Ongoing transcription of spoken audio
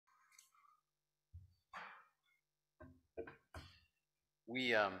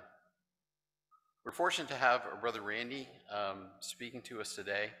We're fortunate to have our brother Randy speaking to us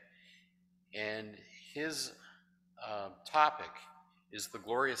today, and his topic is the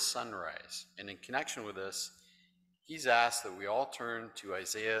glorious sunrise. And in connection with this, he's asked that we all turn to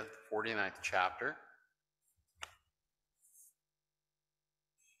Isaiah, the 49th chapter.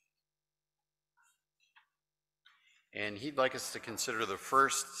 And he'd like us to consider the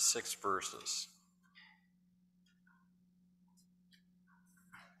first 6 verses.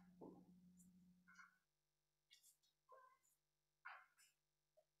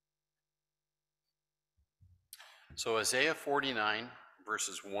 So Isaiah 49,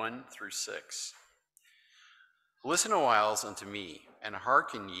 verses 1 through 6. Listen a while unto me, and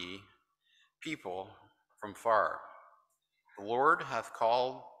hearken ye, people from far. The Lord hath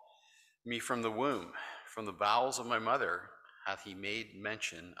called me from the womb, from the bowels of my mother hath he made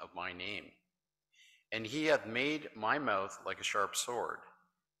mention of my name. And he hath made my mouth like a sharp sword.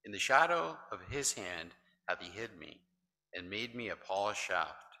 In the shadow of his hand hath he hid me, and made me a polished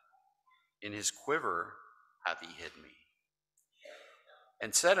shaft. In his quiver hath he hid me,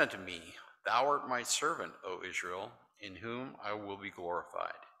 and said unto me, Thou art my servant, O Israel, in whom I will be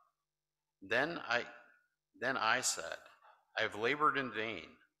glorified. Then I said, I have labored in vain,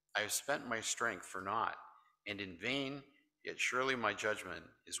 I have spent my strength for naught, and in vain, yet surely my judgment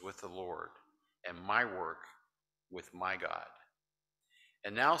is with the Lord, and my work with my God.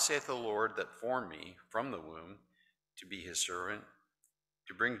 And now saith the Lord that formed me from the womb to be his servant,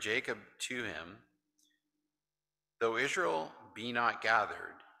 to bring Jacob to him. Though Israel be not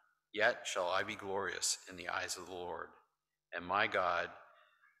gathered, yet shall I be glorious in the eyes of the Lord, and my God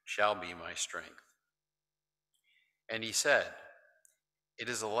shall be my strength. And he said, It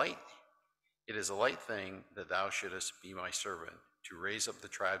is a light thing that thou shouldest be my servant, to raise up the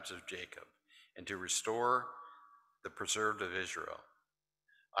tribes of Jacob, and to restore the preserved of Israel.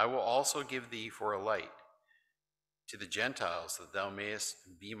 I will also give thee for a light to the Gentiles, that thou mayest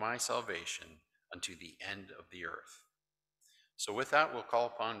be my salvation unto the end of the earth. So with that, we'll call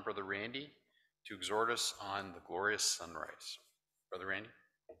upon Brother Randy to exhort us on the glorious sunrise. Brother Randy.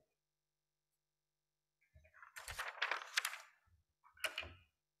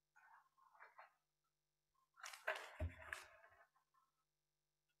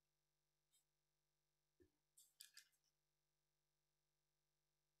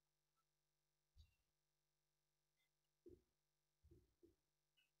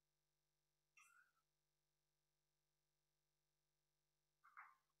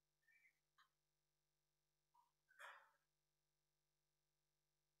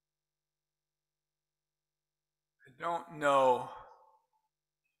 I don't know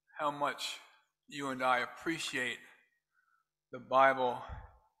how much you and I appreciate the Bible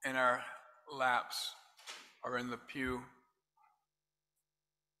in our laps or in the pew,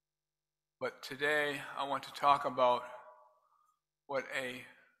 but today I want to talk about what a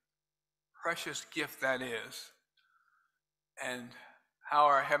precious gift that is, and how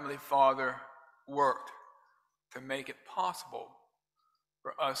our Heavenly Father worked to make it possible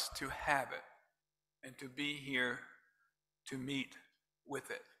for us to have it and to be here to meet with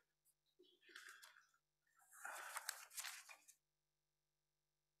it.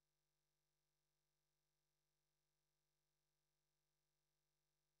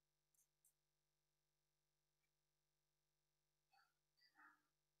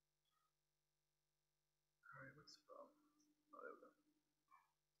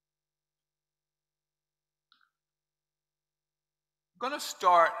 I'm going to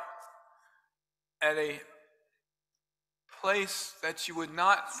start at a place that you would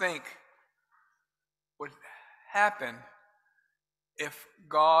not think would happen if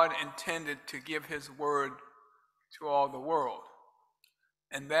God intended to give his word to all the world.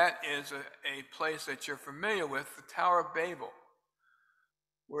 And that is a place that you're familiar with, the Tower of Babel,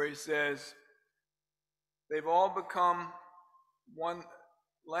 where he says, they've all become one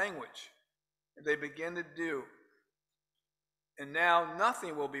language, and they begin to do. And now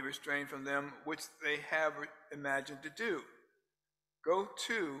nothing will be restrained from them which they have imagined to do. Go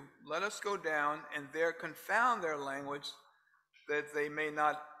to, let us go down, and there confound their language, that they may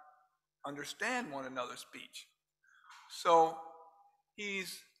not understand one another's speech. So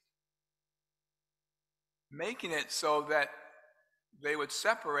he's making it so that they would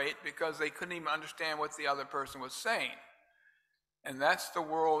separate because they couldn't even understand what the other person was saying. And that's the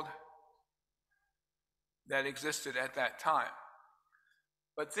world that existed at that time.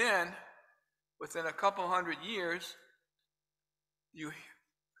 But then, within a couple hundred years, you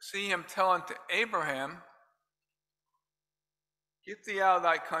see him telling to Abraham, get thee out of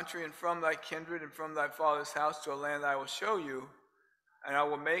thy country and from thy kindred and from thy father's house to a land I will show you, And I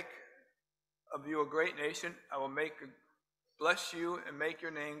will make of you a great nation. I will bless you and make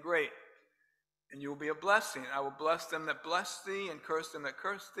your name great. And you will be a blessing. I will bless them that bless thee and curse them that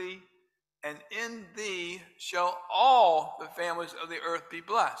curse thee. And in thee shall all the families of the earth be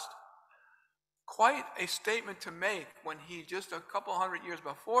blessed. Quite a statement to make when he, just a couple hundred years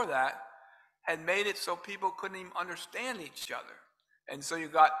before that, had made it so people couldn't even understand each other. And so you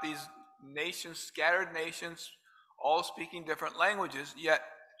got these nations, scattered nations, all speaking different languages, yet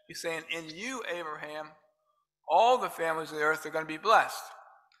he's saying, in you, Abraham, all the families of the earth are going to be blessed.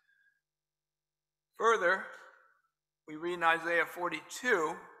 Further, we read in Isaiah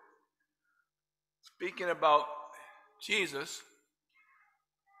 42, speaking about Jesus,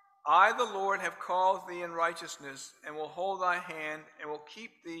 I, the Lord, have called thee in righteousness, and will hold thy hand, and will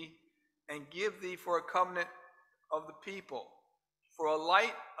keep thee, and give thee for a covenant of the people, for a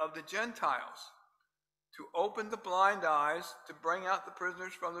light of the Gentiles, to open the blind eyes, to bring out the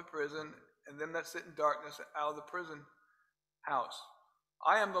prisoners from the prison, and them that sit in darkness out of the prison house.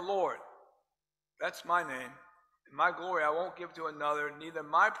 I am the Lord. That's my name. And my glory I won't give to another, neither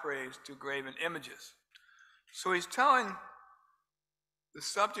my praise to graven images. So he's telling the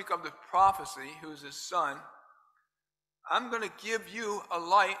subject of the prophecy, who's his son, I'm going to give you a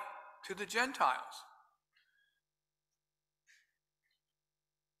light to the Gentiles.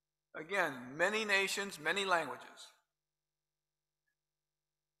 Again, many nations, many languages.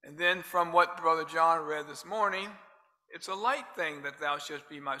 And then from what Brother John read this morning, it's a light thing that thou shouldst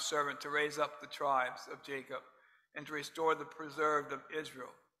be my servant to raise up the tribes of Jacob and to restore the preserved of Israel.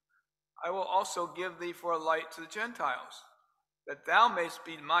 I will also give thee for a light to the Gentiles, that thou mayst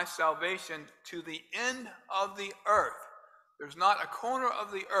be my salvation to the end of the earth. There's not a corner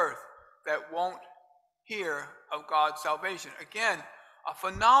of the earth that won't hear of God's salvation. Again, a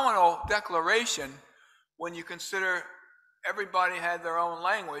phenomenal declaration when you consider everybody had their own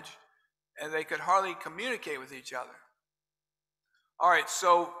language and they could hardly communicate with each other. All right,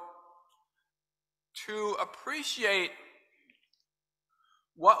 so to appreciate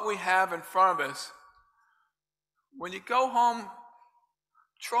what we have in front of us, when you go home,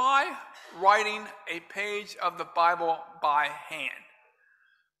 try writing a page of the Bible by hand.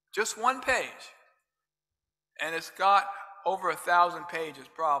 Just one page. And it's got over 1,000 pages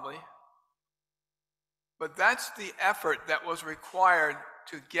probably. But that's the effort that was required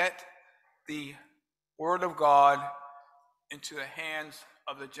to get the Word of God into the hands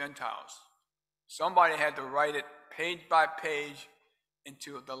of the Gentiles. Somebody had to write it page by page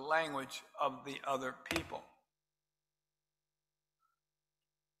into the language of the other people.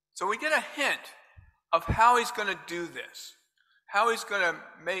 So we get a hint of how he's going to do this, how he's going to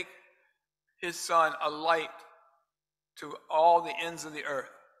make his son a light to all the ends of the earth.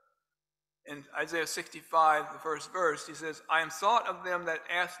 In Isaiah 65, the first verse, he says, I am sought of them that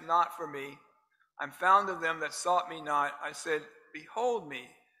asked not for me. I'm found of them that sought me not. I said, behold me,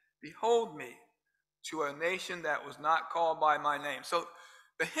 to a nation that was not called by my name. So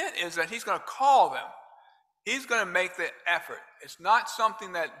the hint is that he's going to call them. He's going to make the effort. It's not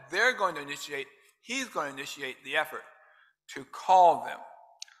something that they're going to initiate. He's going to initiate the effort to call them.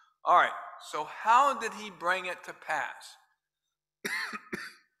 All right, so how did he bring it to pass?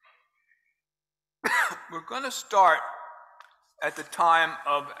 We're going to start at the time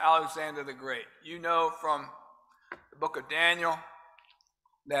of Alexander the Great. You know from the book of Daniel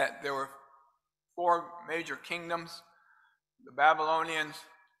that there were 4 major kingdoms: the Babylonians,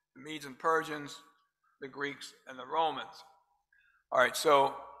 the Medes and Persians, the Greeks, and the Romans. All right,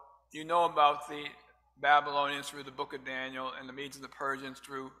 so you know about the Babylonians through the book of Daniel and the Medes and the Persians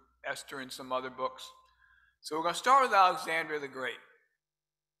through Esther and some other books. So we're going to start with Alexander the Great.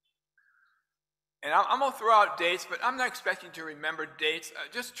 And I'm going to throw out dates, but I'm not expecting you to remember dates.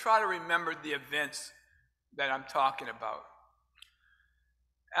 Just try to remember the events that I'm talking about.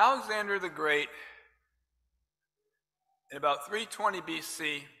 Alexander the Great, in about 320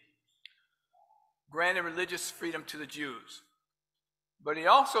 BC, granted religious freedom to the Jews. But he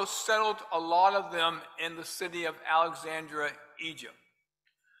also settled a lot of them in the city of Alexandria, Egypt.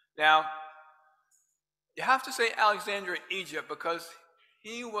 Now, you have to say Alexandria, Egypt, because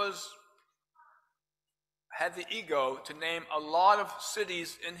he had the ego to name a lot of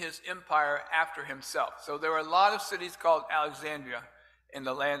cities in his empire after himself. So there were a lot of cities called Alexandria in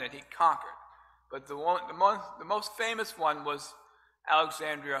the land that he conquered. But the most famous one was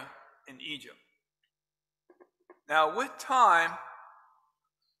Alexandria in Egypt. Now, with time,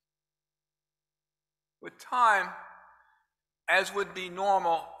 as would be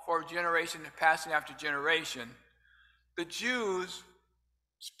normal for generation passing after generation, the Jews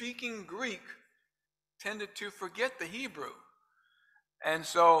speaking Greek tended to forget the Hebrew. And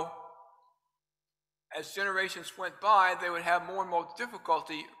so, as generations went by, they would have more and more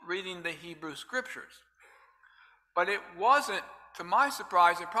difficulty reading the Hebrew scriptures. But it wasn't, to my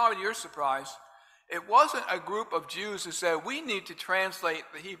surprise, and probably to your surprise, it wasn't a group of Jews who said, we need to translate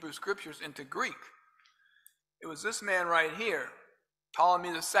the Hebrew scriptures into Greek. It was this man right here, Ptolemy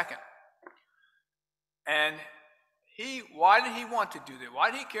II. And why did he want to do that? Why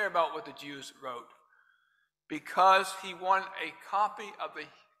did he care about what the Jews wrote? Because he wanted a copy of the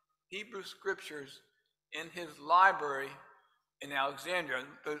Hebrew scriptures in his library in Alexandria.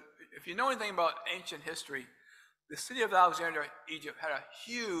 If you know anything about ancient history, the city of Alexandria, Egypt, had a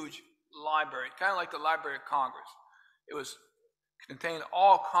huge library, kind of like the Library of Congress. It contained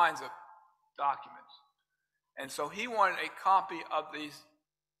all kinds of documents. And so he wanted a copy of these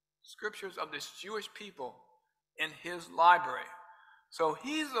scriptures of this Jewish people in his library. So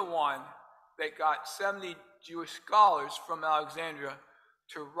he's the one that got 70 Jewish scholars from Alexandria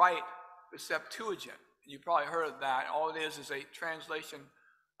to write the Septuagint. You probably heard of that. All it is a translation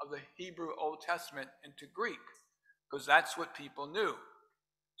of the Hebrew Old Testament into Greek, because that's what people knew.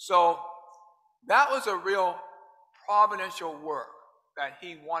 So that was a real providential work that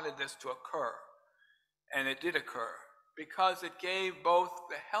he wanted this to occur. And it did occur, because it gave both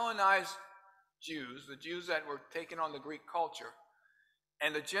the Hellenized Jews, the Jews that were taking on the Greek culture,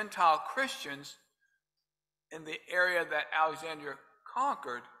 and the Gentile Christians in the area that Alexandria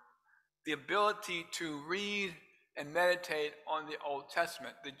conquered, the ability to read and meditate on the Old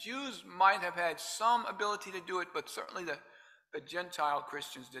Testament. The Jews might have had some ability to do it, but certainly the Gentile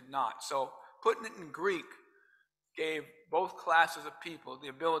Christians did not. So putting it in Greek gave both classes of people the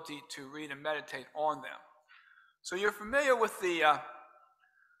ability to read and meditate on them. So you're familiar with the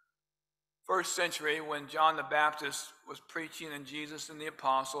first century when John the Baptist was preaching and Jesus and the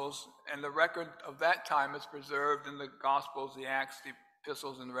apostles, and the record of that time is preserved in the Gospels, the Acts, the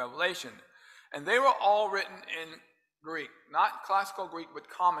Epistles, and the Revelation. And they were all written in Greek, not classical Greek, but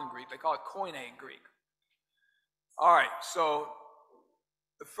common Greek. They call it Koine Greek. All right, so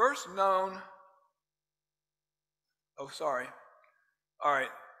the first known, all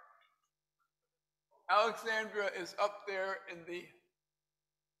right, Alexandria is up there in the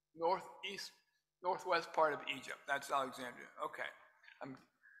northwest part of Egypt. That's Alexandria. Okay, I'm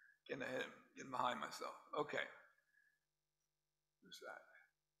getting behind myself. Okay, who's that?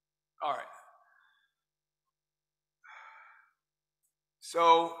 All right.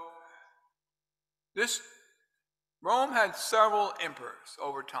 So Rome had several emperors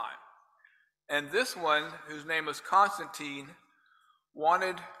over time. And this one, whose name was Constantine,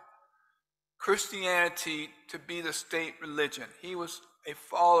 wanted Christianity to be the state religion. He was a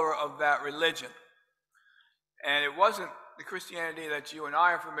follower of that religion. And it wasn't the Christianity that you and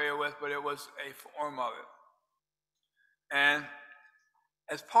I are familiar with, but it was a form of it. And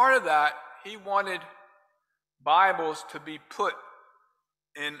as part of that, he wanted Bibles to be put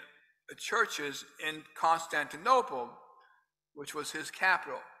in the churches in Constantinople, which was his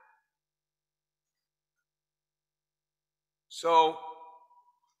capital. So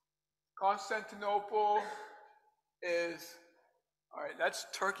Constantinople is, all right, that's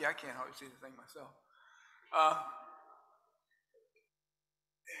Turkey. I can't hardly see the thing myself.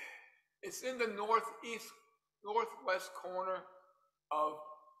 It's in the northwest corner of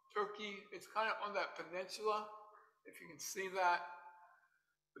Turkey. It's kind of on that peninsula, if you can see that.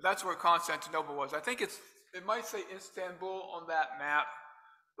 But that's where Constantinople was. I think it might say Istanbul on that map,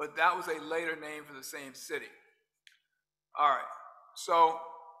 but that was a later name for the same city. All right, so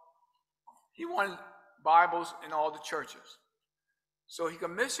he wanted Bibles in all the churches. So he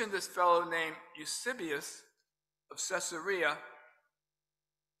commissioned this fellow named Eusebius of Caesarea,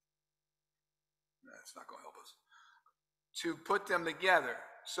 that's not going to help us, to put them together.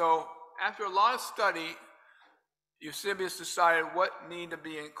 So after a lot of study, Eusebius decided what needed to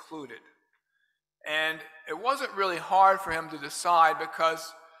be included. And it wasn't really hard for him to decide,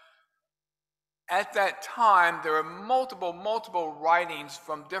 because at that time there were multiple writings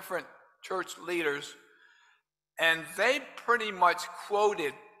from different church leaders, and they pretty much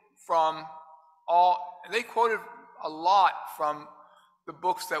quoted a lot from the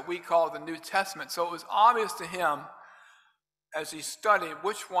books that we call the New Testament. So it was obvious to him as he studied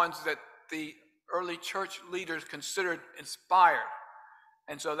which ones that the early church leaders considered inspired.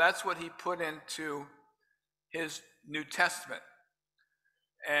 And so that's what he put into his New Testament.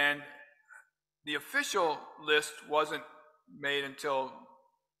 And the official list wasn't made until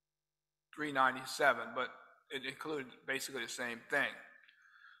 397, but it included basically the same thing.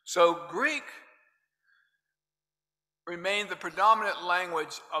 So Greek remained the predominant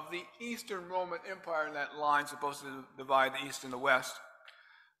language of the Eastern Roman Empire in that line supposed to divide the East and the West.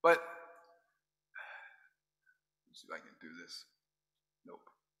 But let's see if I can do this. Nope.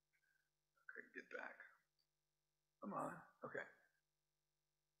 Okay, get back. Come on. Okay.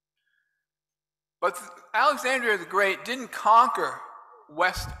 But Alexander the Great didn't conquer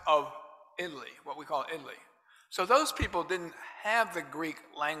west of Italy, what we call Italy. So those people didn't have the Greek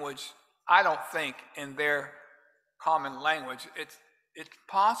language, I don't think, in their common language. It's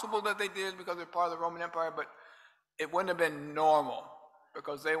possible that they did because they're part of the Roman Empire, but it wouldn't have been normal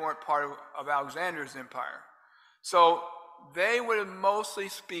because they weren't part of Alexander's empire. So they would mostly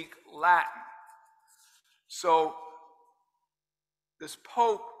speak Latin. So this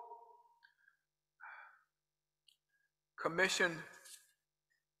Pope commissioned,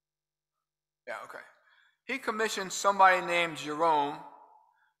 he commissioned somebody named Jerome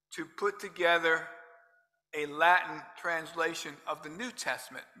to put together a Latin translation of the New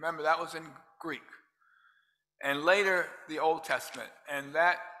Testament. Remember, that was in Greek. And later, the Old Testament. And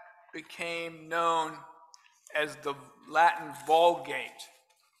that became known as the Latin Vulgate.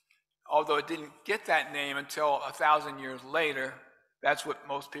 Although it didn't get that name until 1,000 years later, that's what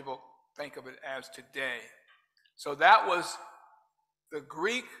most people think of it as today. So that was the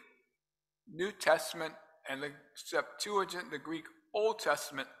Greek New Testament and the Septuagint, the Greek Old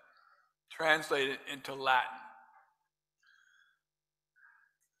Testament, translated into Latin.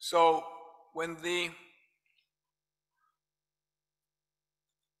 So when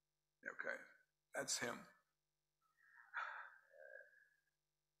that's him.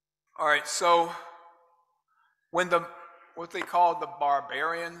 All right, so when what they called the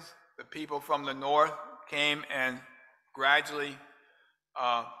barbarians, the people from the north, came and gradually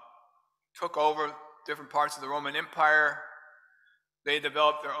took over different parts of the Roman Empire, they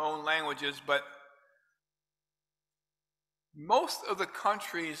developed their own languages, but most of the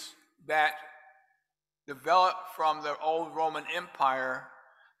countries that developed from the old Roman Empire,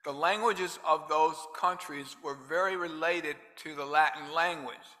 the languages of those countries were very related to the Latin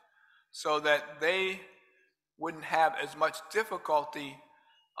language, so that they wouldn't have as much difficulty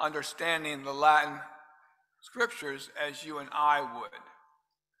understanding the Latin scriptures as you and I would.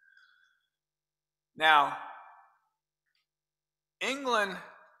 Now, England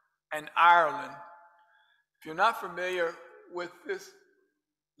and Ireland, if you're not familiar with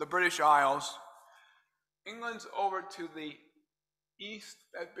the British Isles, England's over to the east,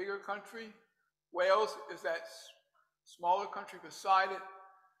 that bigger country. Wales is that smaller country beside it.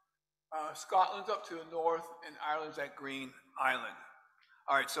 Scotland's up to the north, and Ireland's that green island.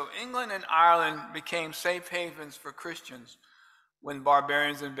 All right, so England and Ireland became safe havens for Christians when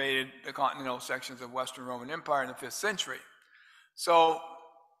barbarians invaded the continental sections of Western Roman Empire in the 5th century. So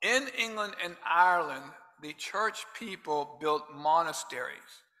in England and Ireland, the church people built monasteries,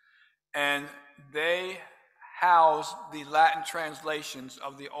 and they housed the Latin translations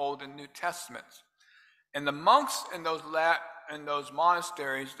of the Old and New Testaments. And the monks in those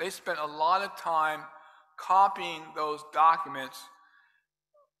monasteries, they spent a lot of time copying those documents,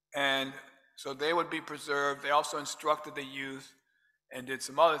 and so they would be preserved. They also instructed the youth and did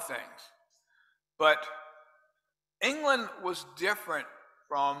some other things. But England was different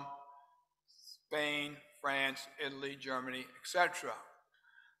from Spain, France, Italy, Germany, etc.,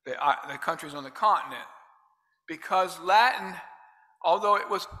 the countries on the continent, because Latin, although it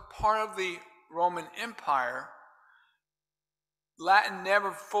was part of the Roman Empire, Latin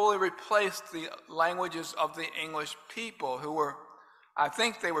never fully replaced the languages of the English people, who were, I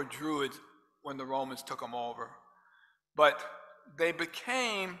think they were Druids when the Romans took them over, but they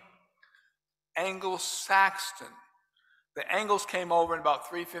became Anglo-Saxon. The Angles came over in about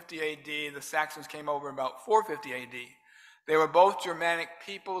 350 AD, the Saxons came over in about 450 AD. They were both Germanic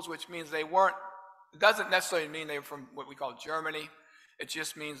peoples, which means it doesn't necessarily mean they were from what we call Germany. It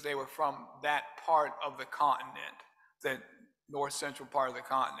just means they were from that part of the continent, the north central part of the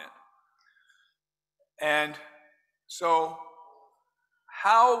continent. And so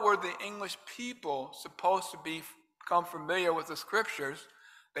how were the English people supposed to become familiar with the scriptures?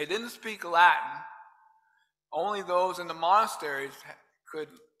 They didn't speak Latin. Only those in the monasteries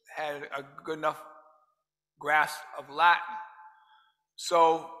had a good enough grasp of Latin.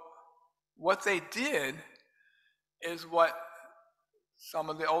 So what they did is what some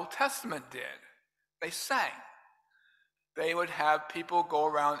of the Old Testament did. They sang. They would have people go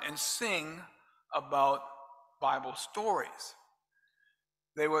around and sing about Bible stories.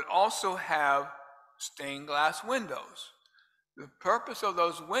 They would also have stained glass windows. The purpose of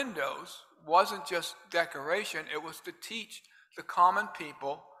those windows wasn't just decoration, it was to teach the common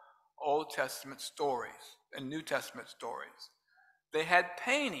people Old Testament stories and New Testament stories. They had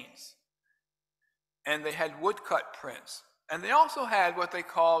paintings, and they had woodcut prints, And they also had what they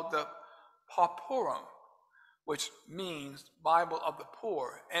called the Pauperum, which means Bible of the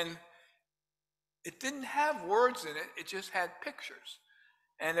Poor. And it didn't have words in it, it just had pictures.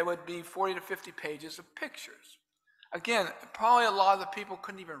 And there would be 40 to 50 pages of pictures. Again, probably a lot of the people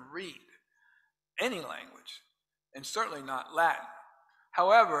couldn't even read any language, and certainly not Latin.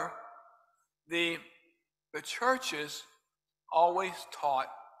 However, the churches always taught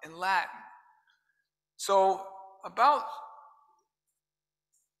in Latin. So about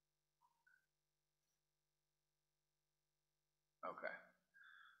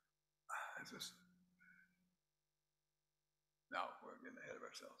no, we're getting ahead of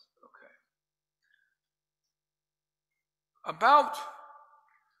ourselves. Okay. About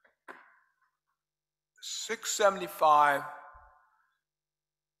 675,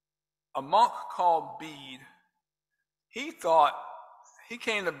 a monk called Bede, he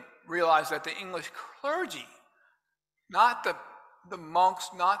came to realize that the English clergy, not the monks,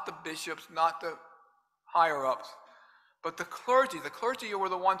 not the bishops, not the higher ups, but the clergy were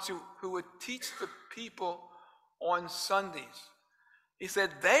the ones who would teach the people on Sundays. He said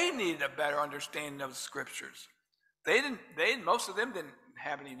they needed a better understanding of the scriptures. Most of them didn't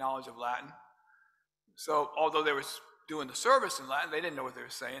have any knowledge of Latin. So although they were doing the service in Latin, they didn't know what they were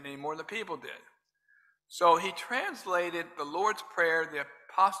saying any more than the people did. So he translated the Lord's Prayer, the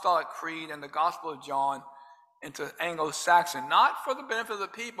Apostolic Creed, and the Gospel of John into Anglo-Saxon, not for the benefit of the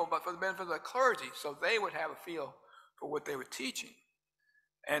people, but for the benefit of the clergy, so they would have a feel for what they were teaching.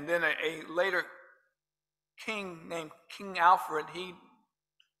 And then a later king named King Alfred, he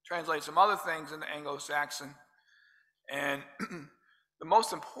translated some other things into Anglo-Saxon. And the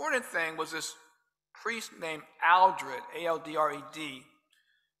most important thing was this priest named Aldred, A-L-D-R-E-D,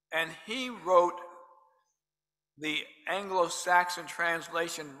 and he wrote the Anglo-Saxon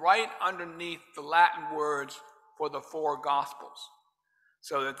translation right underneath the Latin words for the four Gospels,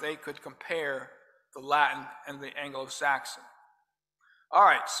 so that they could compare the Latin and the Anglo-Saxon. All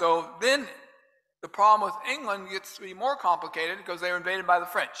right, so then the problem with England gets to be more complicated because they were invaded by the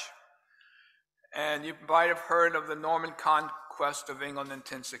French. And you might have heard of the Norman conquest of England in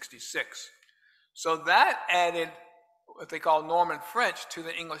 1066. So that added what they call Norman French to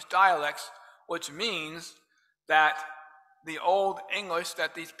the English dialects, which means that the Old English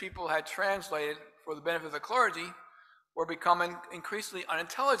that these people had translated for the benefit of the clergy were becoming increasingly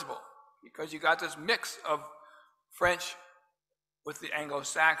unintelligible because you got this mix of French with the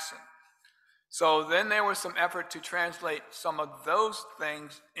Anglo-Saxon. So then there was some effort to translate some of those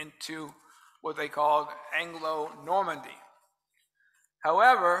things into what they called Anglo-Normandy.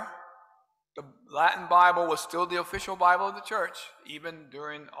 However, the Latin Bible was still the official Bible of the church, even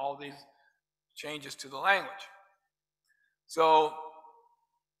during all these changes to the language. So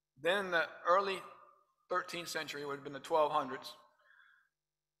then in the early 13th century, would have been the 1200s,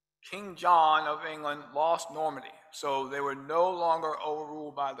 King John of England lost Normandy. So they were no longer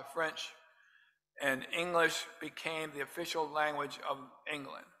overruled by the French, and English became the official language of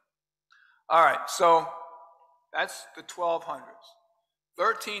England. All right, so that's the 1200s.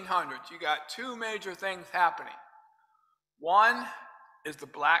 1300s, you got two major things happening. One is the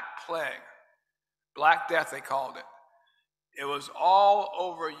Black Plague, Black Death they called it. It was all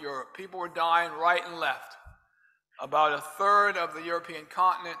over Europe. People were dying right and left. About a third of the European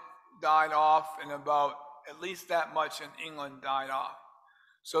continent died off, and about at least that much in England died off.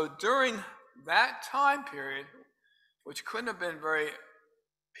 So during that time period, which couldn't have been very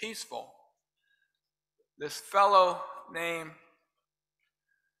peaceful, this fellow named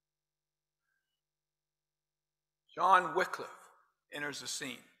John Wycliffe enters the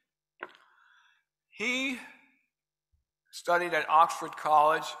scene. He studied at Oxford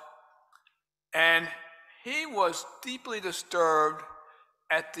College, and he was deeply disturbed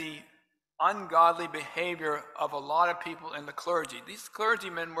at the ungodly behavior of a lot of people in the clergy. These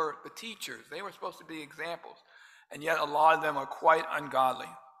clergymen were the teachers. They were supposed to be examples, and yet a lot of them are quite ungodly.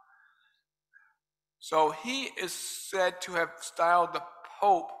 So he is said to have styled the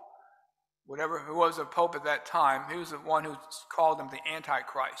Pope, who was a Pope at that time, he was the one who called him the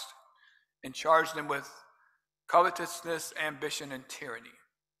Antichrist and charged him with covetousness, ambition, and tyranny.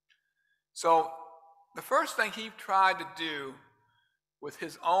 So the first thing he tried to do with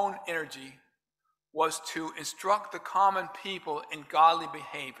his own energy was to instruct the common people in godly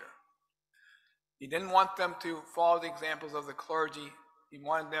behavior. He didn't want them to follow the examples of the clergy. He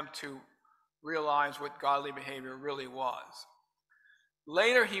wanted them to realize what godly behavior really was.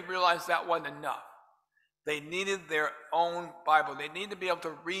 Later, he realized that wasn't enough. They needed their own Bible. They needed to be able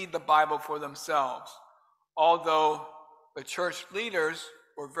to read the Bible for themselves, although the church leaders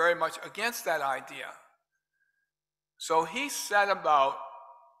were very much against that idea. So he set about,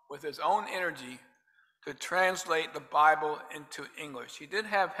 with his own energy, to translate the Bible into English. He did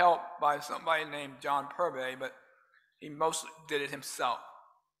have help by somebody named John Purvey, but he mostly did it himself.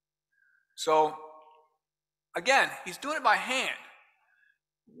 So, again, he's doing it by hand,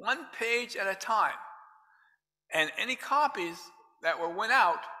 one page at a time. And any copies that went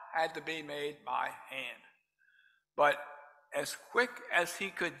out had to be made by hand. But as quick as he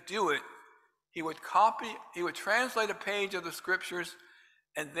could do it, he would translate a page of the scriptures,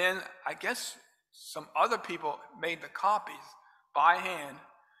 and then I guess some other people made the copies by hand,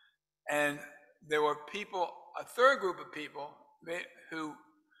 and there were a third group of people who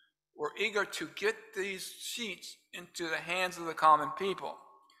were eager to get these sheets into the hands of the common people.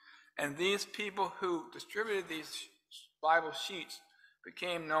 And these people who distributed these Bible sheets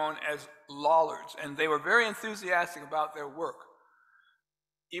became known as lollards, and they were very enthusiastic about their work,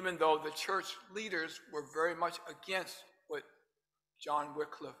 even though the church leaders were very much against what John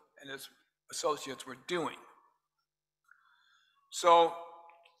Wycliffe and his associates were doing. So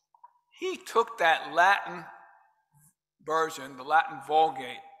he took that Latin version, the Latin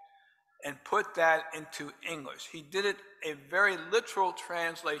Vulgate, and put that into English. He did it a very literal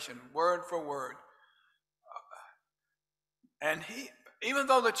translation, word for word. And even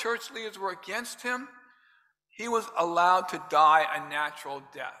though the church leaders were against him, he was allowed to die a natural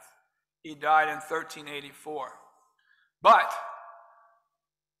death. He died in 1384. But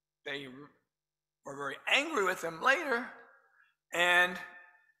they were very angry with him later, and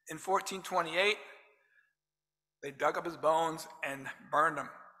in 1428, they dug up his bones and burned them.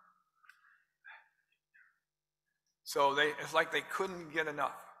 So it's like they couldn't get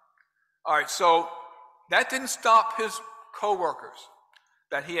enough. All right, so that didn't stop his co-workers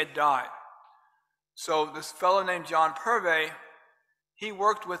that he had died. So this fellow named John Purvey, he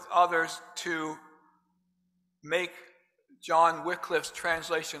worked with others to make John Wycliffe's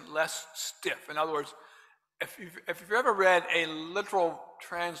translation less stiff. In other words, if you've ever read a literal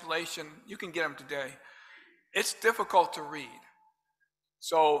translation, you can get them today. It's difficult to read.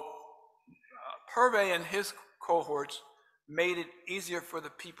 So Purvey and his cohorts made it easier for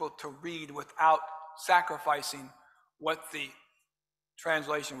the people to read without sacrificing what the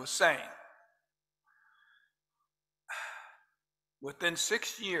translation was saying. Within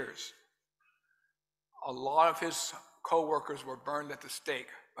 6 years, a lot of his co-workers were burned at the stake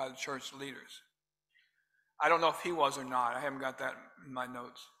by the church leaders. I don't know if he was or not. I haven't got that in my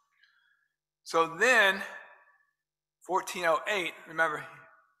notes. So then, 1408, remember,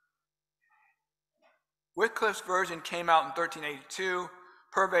 Wycliffe's version came out in 1382.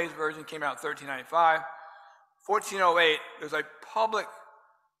 Purvey's version came out in 1395. 1408, there's a public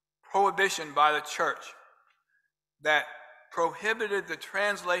prohibition by the church that prohibited the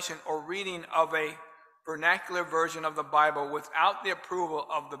translation or reading of a vernacular version of the Bible without the approval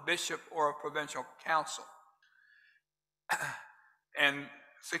of the bishop or a provincial council. And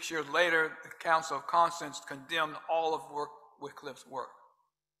 6 years later, the Council of Constance condemned all of Wycliffe's work.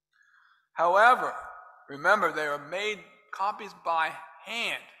 However, remember, they were made copies by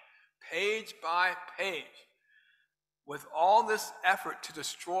hand, page by page. With all this effort to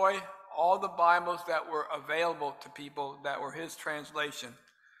destroy all the Bibles that were available to people that were his translation,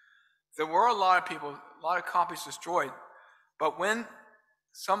 there were a lot of copies destroyed. But when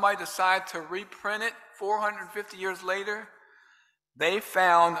somebody decided to reprint it 450 years later, they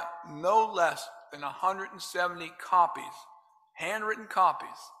found no less than 170 copies, handwritten copies,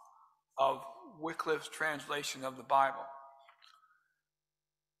 of Wycliffe's translation of the Bible.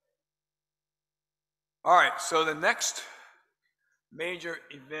 All right, so the next major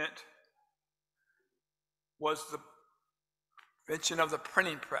event was the invention of the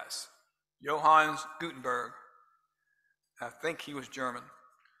printing press. Johannes Gutenberg, I think he was German.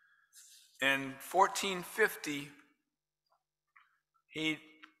 In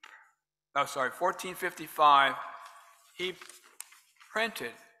 1455, he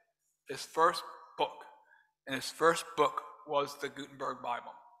printed his first book, and his first book was the Gutenberg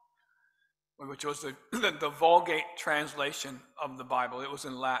Bible, which was the Vulgate translation of the Bible. It was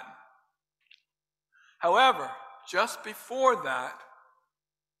in Latin. However, just before that,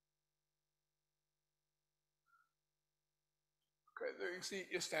 okay, there you see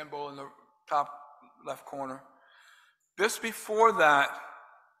Istanbul in the top left corner. Just before that,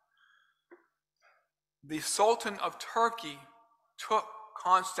 the Sultan of Turkey took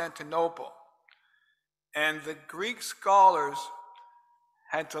Constantinople, and the Greek scholars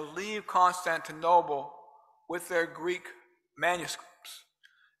had to leave Constantinople with their Greek manuscripts,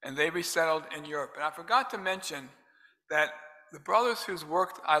 and they resettled in Europe. And I forgot to mention that the brothers whose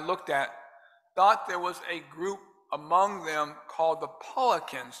work I looked at thought there was a group among them called the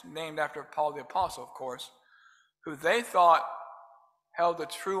Puritans, named after Paul the Apostle, of course, who they thought held the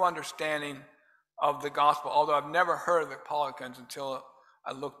true understanding of the gospel, although I've never heard of the Puritans until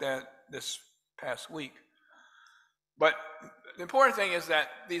I looked at this past week. But the important thing is that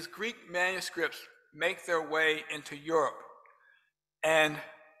these Greek manuscripts make their way into Europe. And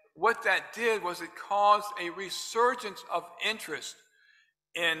what that did was it caused a resurgence of interest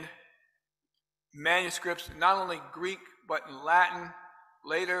in manuscripts, not only Greek, but in Latin,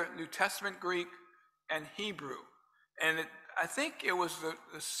 later New Testament Greek, and Hebrew. And I think it was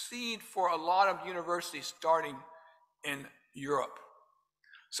the seed for a lot of universities starting in Europe.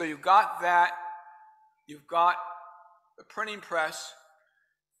 So you've got that, you've got the printing press,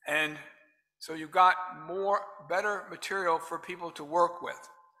 and so you've got better material for people to work with.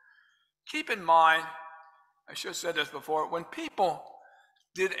 Keep in mind, I should have said this before, when people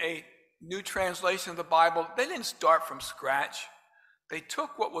did a new translation of the Bible, they didn't start from scratch. They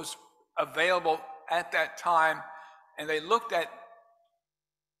took what was available at that time and they looked at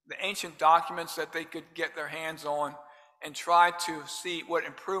the ancient documents that they could get their hands on and tried to see what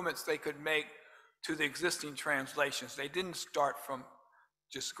improvements they could make to the existing translations. They didn't start from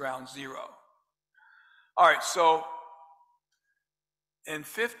just ground zero. All right, so in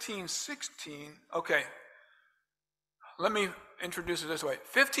 1516, okay, let me introduce it this way.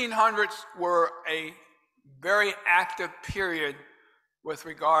 1500s were a very active period with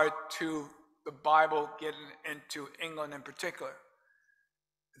regard to the Bible getting into England in particular.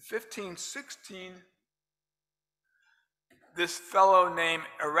 In 1516, this fellow named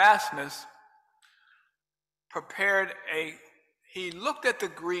Erasmus he looked at the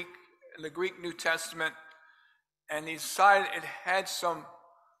Greek New Testament, and he decided it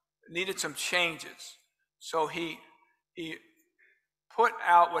needed some changes. So he put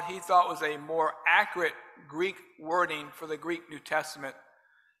out what he thought was a more accurate Greek wording for the Greek New Testament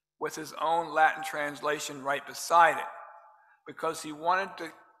with his own Latin translation right beside it, because he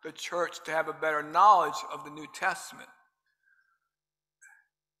wanted the church to have a better knowledge of the New Testament.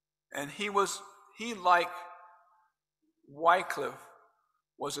 And he, like Wycliffe,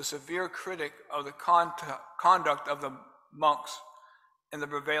 was a severe critic of the conduct of the monks and the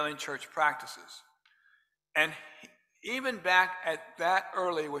prevailing church practices. And even back at that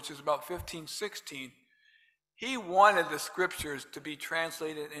early, which is about 1516, he wanted the scriptures to be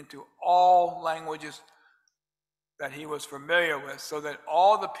translated into all languages that he was familiar with, so that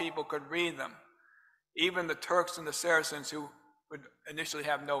all the people could read them, even the Turks and the Saracens who would initially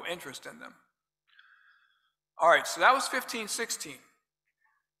have no interest in them. All right, so that was 1516.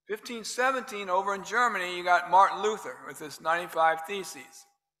 1517, over in Germany, you got Martin Luther with his 95 Theses.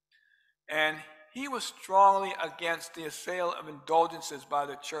 And he was strongly against the sale of indulgences by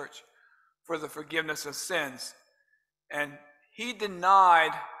the church for the forgiveness of sins. And he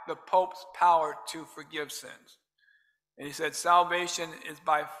denied the Pope's power to forgive sins. And he said salvation is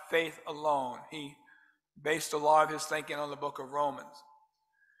by faith alone. He based a lot of his thinking on the book of Romans.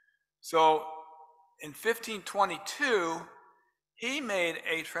 So in 1522, he made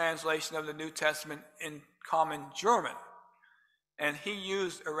a translation of the New Testament in common German. And he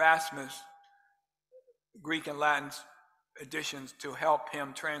used Erasmus' Greek and Latin editions to help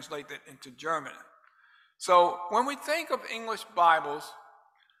him translate it into German. So when we think of English Bibles,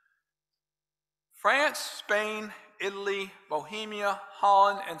 France, Spain, Italy, Bohemia,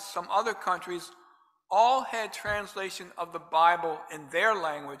 Holland, and some other countries all had translation of the Bible in their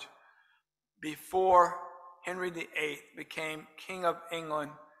language before Henry VIII became King of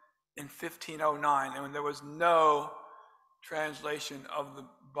England in 1509, and when there was no translation of the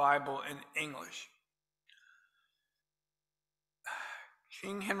Bible in English.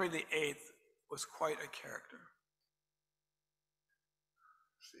 King Henry VIII was quite a character.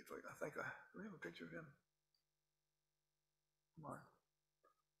 Let's see if do we have a picture of him? Come on.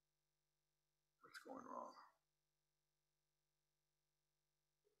 What's going wrong?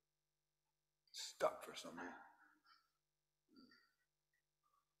 Stuck for some reason.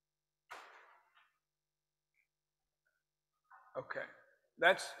 Okay,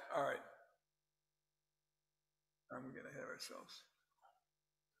 that's all right. I'm getting ahead of ourselves.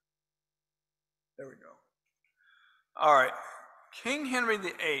 There we go. All right, King Henry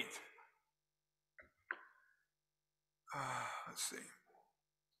VIII. Let's see.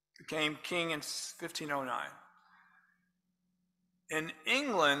 Became king in 1509. In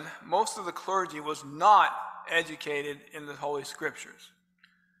England, most of the clergy was not educated in the Holy Scriptures.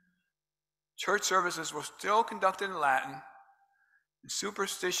 Church services were still conducted in Latin, and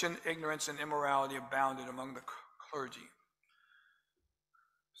superstition, ignorance, and immorality abounded among the clergy.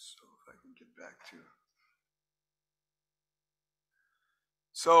 So if I can get back to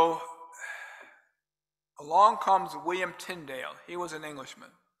So along comes William Tyndale. He was an Englishman.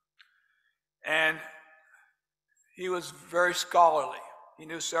 And he was very scholarly. He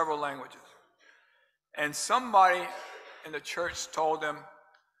knew several languages. And somebody in the church told him,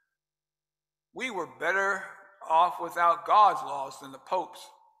 we were better off without God's laws than the Pope's.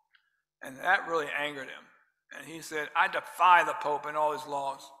 And that really angered him. And he said, I defy the Pope and all his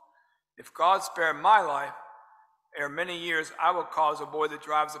laws. If God spared my life, ere many years, I will cause a boy that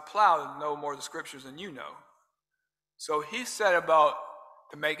drives a plow to know more of the scriptures than you know. So he set about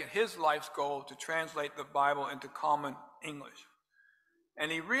to make it his life's goal to translate the Bible into common English.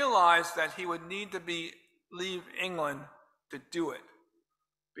 And he realized that he would need to leave England to do it,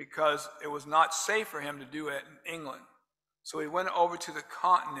 because it was not safe for him to do it in England. So he went over to the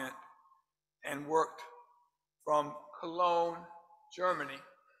continent and worked from Cologne, Germany.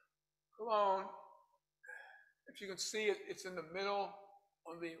 Cologne, if you can see it, it's in the middle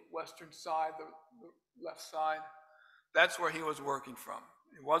on the western side, the left side. That's where he was working from.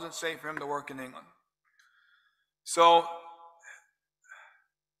 It wasn't safe for him to work in England. So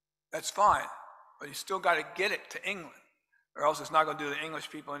that's fine, but you still got to get it to England, or else it's not going to do the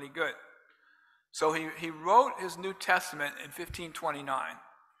English people any good. So he wrote his New Testament in 1529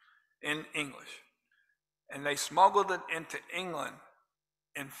 in English, and they smuggled it into England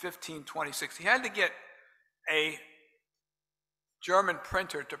in 1526. He had to get a German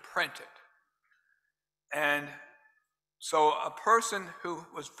printer to print it. And so a person who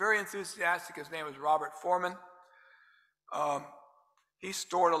was very enthusiastic, his name was Robert Foreman, he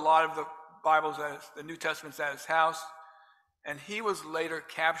stored a lot of the Bibles, the New Testaments at his house, and he was later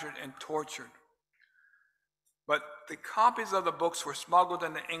captured and tortured. But the copies of the books were smuggled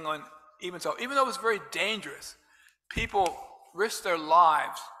into England, even though it was very dangerous. People risked their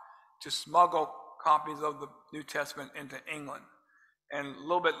lives to smuggle copies of the New Testament into England. And a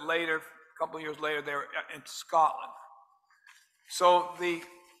little bit later, a couple of years later, they were in Scotland. So the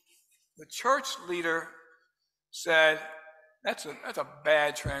church leader said, that's a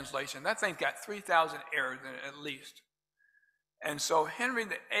bad translation. That thing's got 3,000 errors in it at least. And so Henry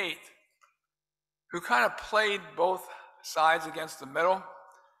VIII, who kind of played both sides against the middle,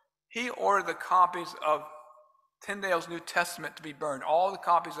 he ordered the copies of Tyndale's New Testament to be burned, all the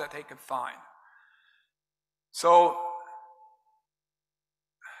copies that they could find. So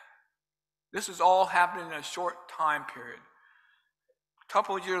this is all happening in a short time period. A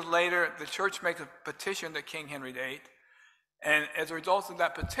couple of years later, the church makes a petition to King Henry VIII, and as a result of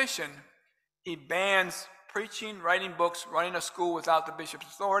that petition, he bans preaching, writing books, running a school without the bishop's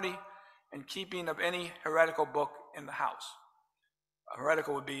authority, and keeping of any heretical book in the house. A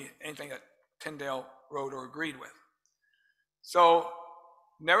heretical would be anything that Tyndale wrote or agreed with. So,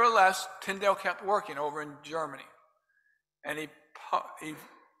 nevertheless, Tyndale kept working over in Germany, and he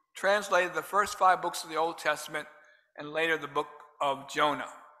translated the first 5 books of the Old Testament and later the book of Jonah.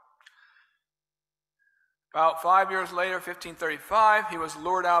 About 5 years later, 1535, he was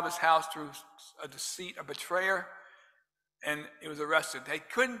lured out of his house through a deceit, a betrayer, and he was arrested.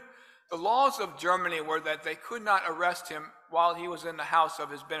 The laws of Germany were that they could not arrest him while he was in the house of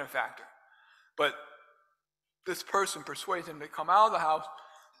his benefactor. But this person persuaded him to come out of the house,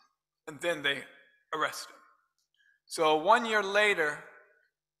 and then they arrested him. So 1 year later,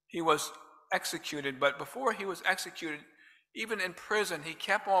 he was executed, but before he was executed, even in prison, he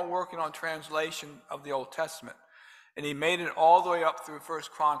kept on working on translation of the Old Testament, and he made it all the way up through 1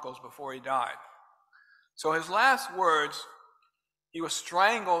 Chronicles before he died. So his last words, he was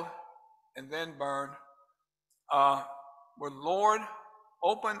strangled and then burned, were, Lord,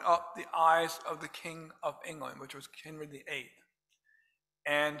 open up the eyes of the King of England, which was Henry VIII.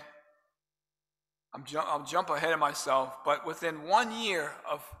 And I'll jump ahead of myself, but within 1 year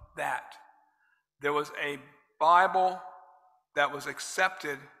of that, there was a Bible that was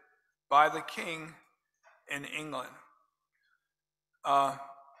accepted by the king in England.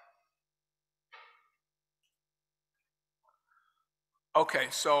 Okay,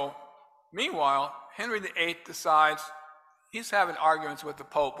 so meanwhile, Henry VIII decides he's having arguments with the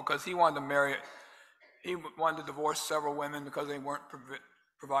Pope because he wanted to marry, he wanted to divorce several women because they weren't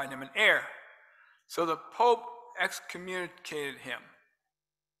providing him an heir. So the Pope excommunicated him.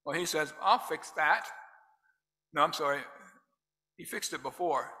 Well, he says, I'll fix that. No, I'm sorry. He fixed it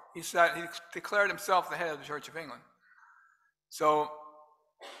before. He said he declared himself the head of the Church of England. So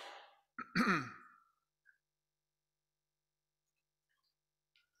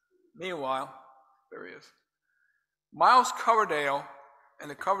meanwhile, there he is. Miles Coverdale and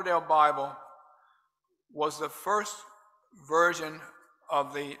the Coverdale Bible was the first version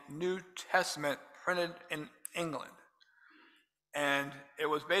of the New Testament printed in England. And it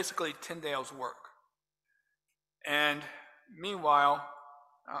was basically Tyndale's work. And meanwhile,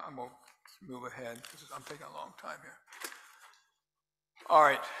 I'm going to move ahead because I'm taking a long time here. All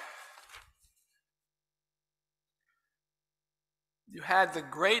right. You had the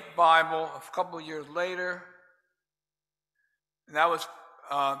Great Bible a couple of years later, and that was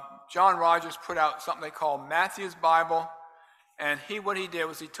John Rogers put out something they call Matthew's Bible, and what he did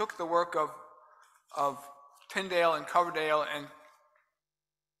was he took the work of Tyndale and Coverdale and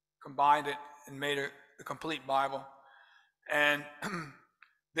combined it and made a complete Bible. And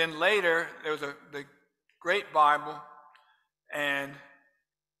then later there was the Great Bible, and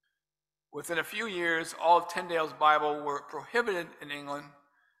within a few years, all of Tyndale's Bible were prohibited in England.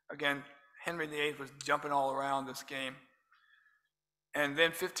 Again, Henry VIII was jumping all around this game. And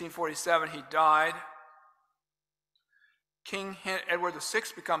then 1547, he died. King Edward VI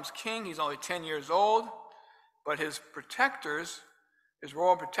becomes king. He's only 10 years old, but his protectors, his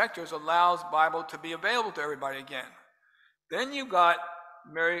royal protectors, allows Bible to be available to everybody again. Then you got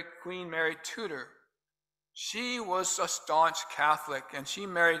Queen Mary Tudor. She was a staunch Catholic, and she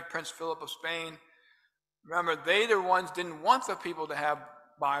married Prince Philip of Spain. Remember, they the ones didn't want the people to have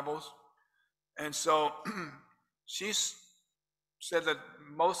Bibles, and so she said that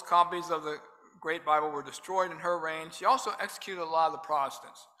most copies of the Great Bible were destroyed in her reign. She also executed a lot of the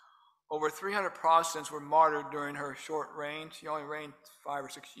Protestants. Over 300 Protestants were martyred during her short reign. She only reigned 5 or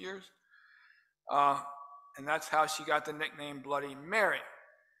 6 years, and that's how she got the nickname Bloody Mary.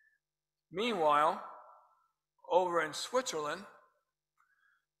 Meanwhile, over in Switzerland,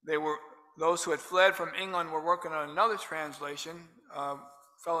 those who had fled from England were working on another translation. A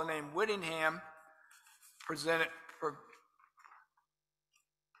fellow named Whittingham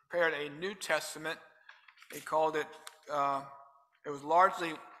prepared a New Testament. They called it, it was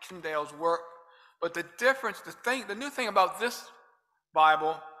largely Tyndale's work. But the new thing about this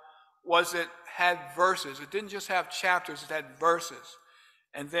Bible was it had verses. It didn't just have chapters, it had verses.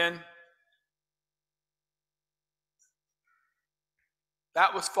 And then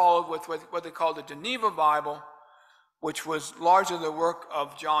that was followed with what they called the Geneva Bible, which was largely the work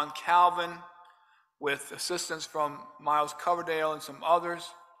of John Calvin with assistance from Miles Coverdale and some others.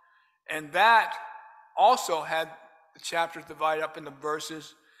 And that also had the chapters divided up into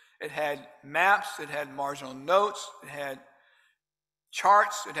verses. It had maps, it had marginal notes, it had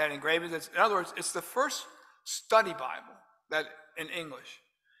charts, it had engravings. In other words, it's the first study Bible that in English.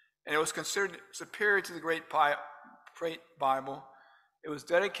 And it was considered superior to the Great Bible. It was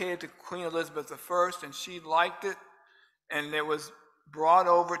dedicated to Queen Elizabeth I, and she liked it, and it was brought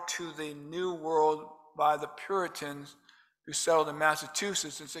over to the New World by the Puritans who settled in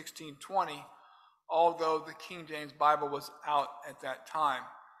Massachusetts in 1620, although the King James Bible was out at that time.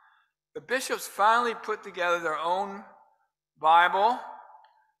 The bishops finally put together their own Bible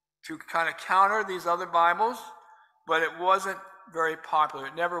to kind of counter these other Bibles, but it wasn't very popular.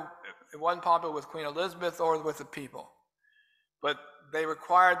 It wasn't popular with Queen Elizabeth or with the people. But they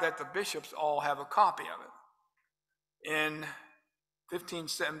required that the bishops all have a copy of it. In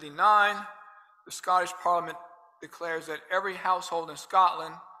 1579, the Scottish Parliament declares that every household in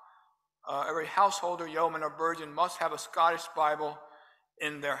Scotland, every householder, yeoman, or burgess must have a Scottish Bible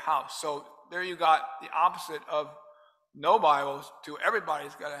in their house. So there you got the opposite of no Bibles to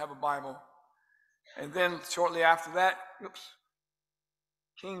everybody's got to have a Bible. And then shortly after that,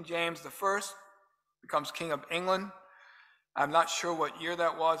 King James I becomes King of England. I'm not sure what year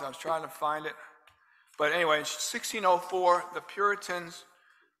that was. I was trying to find it. But anyway, in 1604, the Puritans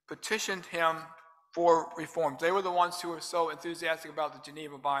petitioned him for reforms. They were the ones who were so enthusiastic about the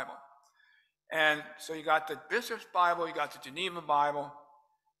Geneva Bible. And so you got the Bishop's Bible, you got the Geneva Bible,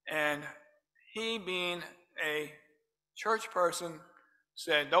 and he, being a church person,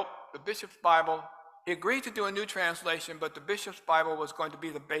 said, nope, the Bishop's Bible. He agreed to do a new translation, but the Bishop's Bible was going to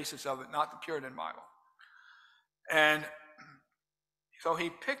be the basis of it, not the Puritan Bible. And so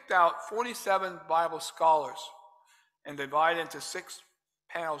he picked out 47 Bible scholars and divided into 6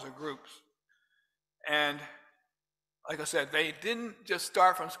 panels or groups. And like I said, they didn't just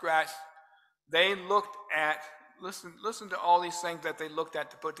start from scratch. They looked at, listen to all these things that they looked at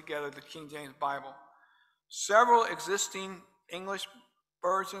to put together the King James Bible. Several existing English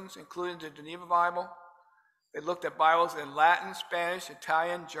versions, including the Geneva Bible. They looked at Bibles in Latin, Spanish,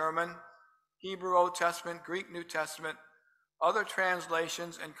 Italian, German, Hebrew Old Testament, Greek New Testament, other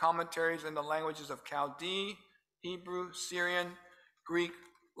translations and commentaries in the languages of Chaldee, Hebrew, Syrian, Greek,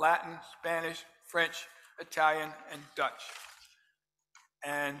 Latin, Spanish, French, Italian, and Dutch.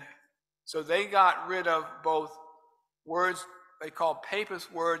 And so they got rid of both words they called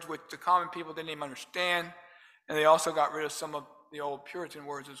papist words, which the common people didn't even understand, and they also got rid of some of the old Puritan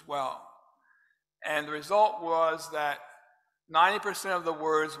words as well. And the result was that 90% of the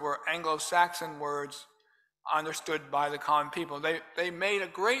words were Anglo-Saxon words understood by the common people. They made a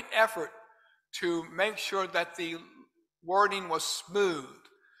great effort to make sure that the wording was smooth.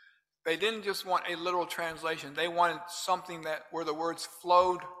 They didn't just want a literal translation. They wanted something where the words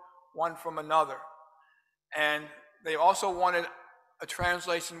flowed one from another. And they also wanted a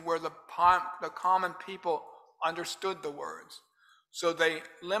translation where the common people understood the words. So they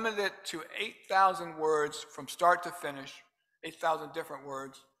limited it to 8,000 words from start to finish, 8,000 different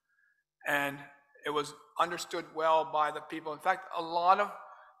words. And it was understood well by the people. In fact, a lot of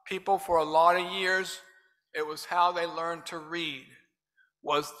people for a lot of years, it was how they learned to read.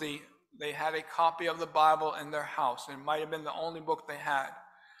 They had a copy of the Bible in their house. It might have been the only book they had.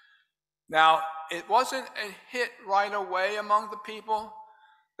 Now, it wasn't a hit right away among the people.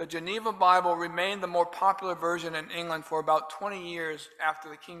 The Geneva Bible remained the more popular version in England for about 20 years after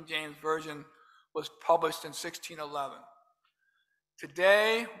the King James Version was published in 1611.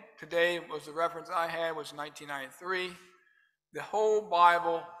 Today was the reference I had, was 1993. The whole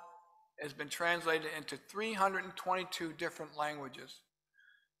Bible has been translated into 322 different languages.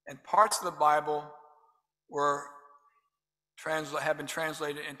 And parts of the Bible have been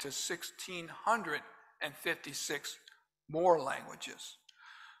translated into 1,656 more languages.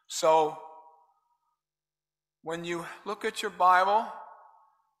 So when you look at your Bible,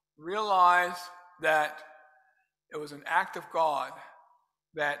 realize that it was an act of God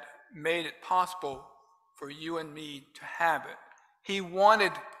that made it possible for you and me to have it. He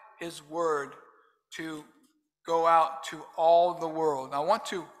wanted his word to go out to all the world. I want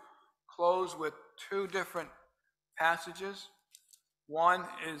to close with two different passages. One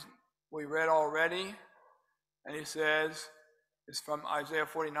is we read already, and he says, it's from Isaiah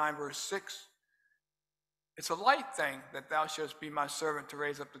 49, verse 6. It's a light thing that thou shouldst be my servant to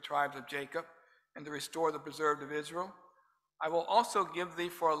raise up the tribes of Jacob and to restore the preserved of Israel. I will also give thee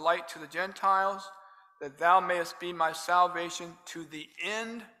for a light to the Gentiles, that thou mayest be my salvation to the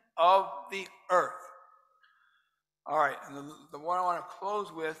end of the earth. All right, and the one I want to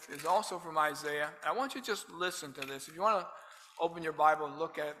close with is also from Isaiah. I want you to just listen to this. If you want to open your Bible and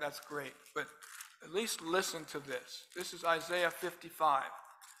look at it, that's great. But at least listen to this. This is Isaiah 55.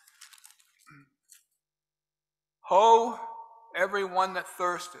 Ho, every one that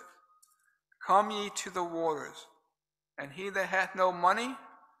thirsteth, come ye to the waters, and he that hath no money,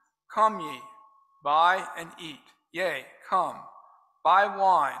 come ye, buy and eat. Yea, come, buy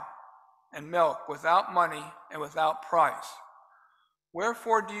wine and milk without money and without price.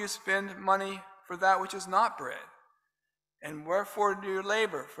 Wherefore do you spend money for that which is not bread? And wherefore do you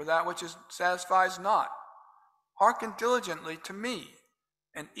labor for that which satisfies not? Hearken diligently to me,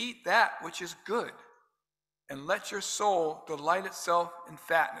 and eat that which is good, and let your soul delight itself in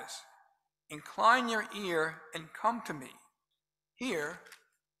fatness. Incline your ear and come to me. Hear,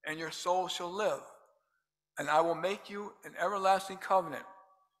 and your soul shall live. And I will make you an everlasting covenant,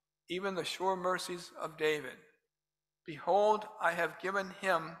 even the sure mercies of David. Behold, I have given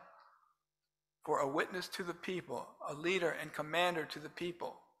him for a witness to the people, a leader and commander to the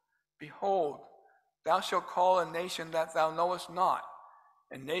people. Behold, thou shalt call a nation that thou knowest not,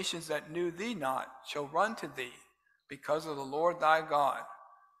 and nations that knew thee not shall run to thee, because of the Lord thy God,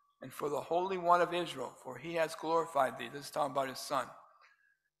 and for the Holy One of Israel, for he has glorified thee. This is talking about his son.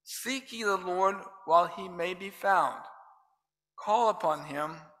 Seek ye the Lord while he may be found. Call upon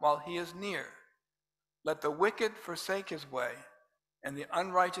him while he is near. Let the wicked forsake his way, and the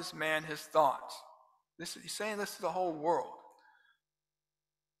unrighteous man his thoughts. He's saying this to the whole world.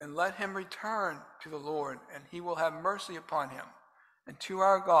 And let him return to the Lord, and he will have mercy upon him, and to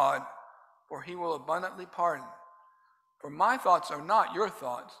our God, for he will abundantly pardon. For my thoughts are not your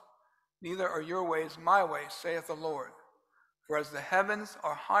thoughts, neither are your ways my ways, saith the Lord. For as the heavens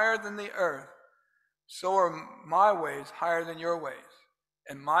are higher than the earth, so are my ways higher than your ways,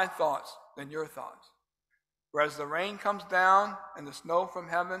 and my thoughts than your thoughts. For as the rain comes down and the snow from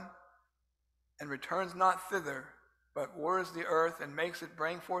heaven, and returns not thither, but waters the earth and makes it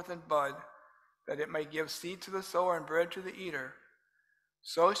bring forth and bud, that it may give seed to the sower and bread to the eater,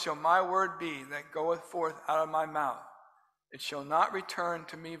 so shall my word be that goeth forth out of my mouth. It shall not return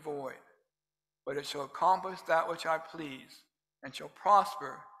to me void, but it shall accomplish that which I please, and shall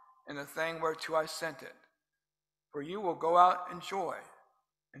prosper in the thing whereto I sent it. For you will go out in joy,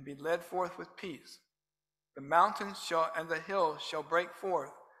 and be led forth with peace. The mountains and the hills shall break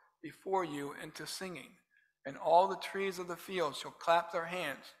forth before you into singing, and all the trees of the field shall clap their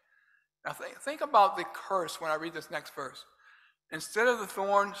hands. Now think about the curse when I read this next verse. Instead of the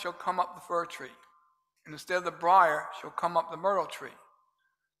thorn shall come up the fir tree, and instead of the briar shall come up the myrtle tree.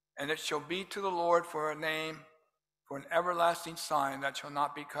 And it shall be to the Lord for a name, for an everlasting sign that shall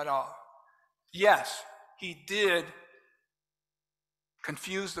not be cut off. Yes, he did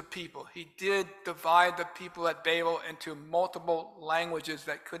confuse the people. He did divide the people at Babel into multiple languages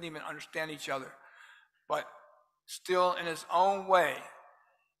that couldn't even understand each other. But still, in his own way,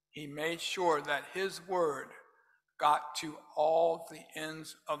 he made sure that his word got to all the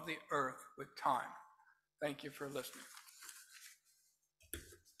ends of the earth with time. Thank you for listening.